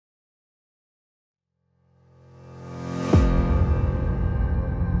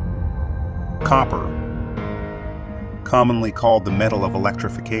Copper, commonly called the metal of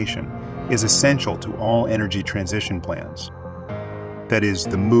electrification, is essential to all energy transition plans. That is,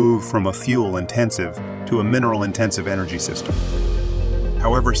 the move from a fuel-intensive to a mineral-intensive energy system.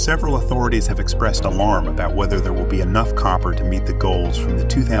 However, several authorities have expressed alarm about whether there will be enough copper to meet the goals from the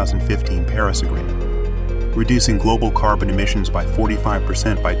 2015 Paris Agreement, reducing global carbon emissions by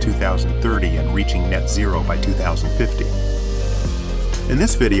 45% by 2030 and reaching net zero by 2050. In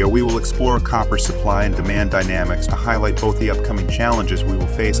this video, we will explore copper supply and demand dynamics to highlight both the upcoming challenges we will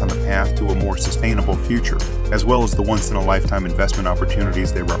face on the path to a more sustainable future, as well as the once-in-a-lifetime investment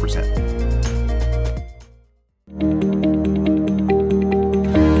opportunities they represent.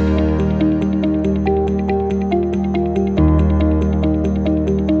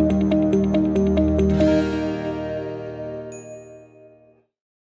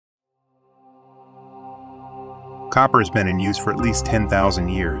 Copper has been in use for at least 10,000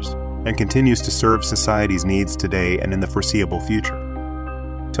 years and continues to serve society's needs today and in the foreseeable future.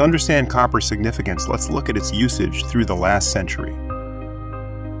 To understand copper's significance, let's look at its usage through the last century.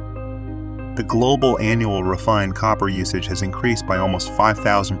 The global annual refined copper usage has increased by almost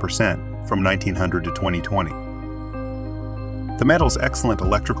 5,000% from 1900 to 2020. The metal's excellent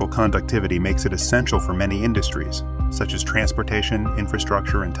electrical conductivity makes it essential for many industries, such as transportation,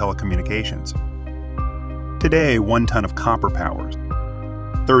 infrastructure, and telecommunications. Today, 1 ton of copper powers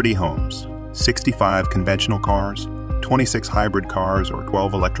 30 homes, 65 conventional cars, 26 hybrid cars or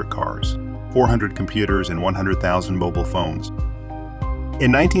 12 electric cars, 400 computers, and 100,000 mobile phones.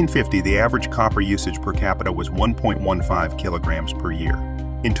 In 1950, the average copper usage per capita was 1.15 kilograms per year.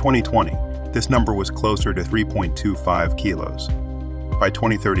 In 2020, this number was closer to 3.25 kilos. By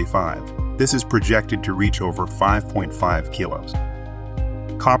 2035, this is projected to reach over 5.5 kilos.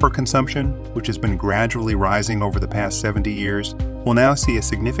 Copper consumption, which has been gradually rising over the past 70 years, will now see a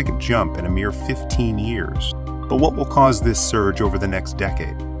significant jump in a mere 15 years. But what will cause this surge over the next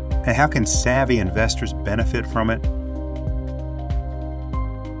decade? And how can savvy investors benefit from it?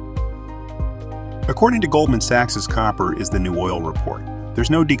 According to Goldman Sachs' Copper is the New Oil report,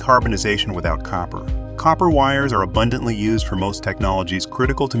 there's no decarbonization without copper. Copper wires are abundantly used for most technologies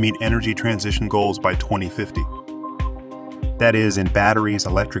critical to meet energy transition goals by 2050. That is, in batteries,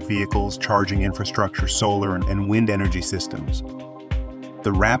 electric vehicles, charging infrastructure, solar, and wind energy systems.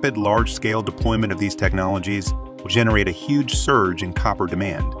 The rapid, large-scale deployment of these technologies will generate a huge surge in copper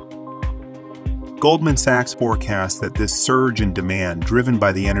demand. Goldman Sachs forecasts that this surge in demand driven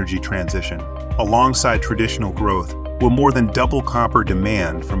by the energy transition, alongside traditional growth, will more than double copper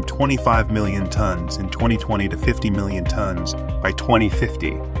demand from 25 million tons in 2020 to 50 million tons by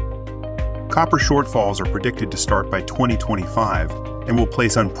 2050. Copper shortfalls are predicted to start by 2025 and will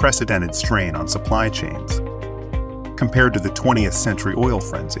place unprecedented strain on supply chains. Compared to the 20th century oil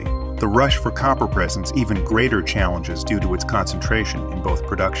frenzy, the rush for copper presents even greater challenges due to its concentration in both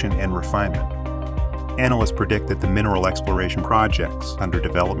production and refinement. Analysts predict that the mineral exploration projects under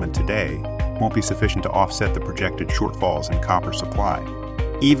development today won't be sufficient to offset the projected shortfalls in copper supply,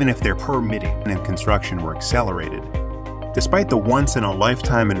 even if their permitting and construction were accelerated. Despite the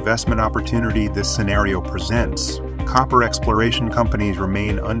once-in-a-lifetime investment opportunity this scenario presents, copper exploration companies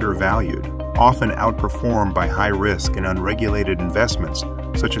remain undervalued, often outperformed by high-risk and unregulated investments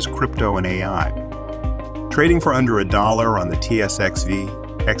such as crypto and AI. Trading for under $1 on the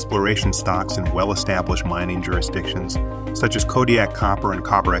TSXV, exploration stocks in well-established mining jurisdictions such as Kodiak Copper and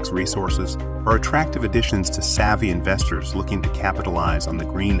CopperX Resources are attractive additions to savvy investors looking to capitalize on the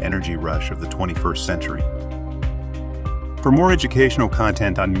green energy rush of the 21st century. For more educational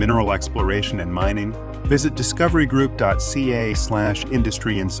content on mineral exploration and mining, visit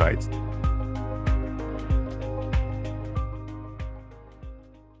discoverygroup.ca/industry insights.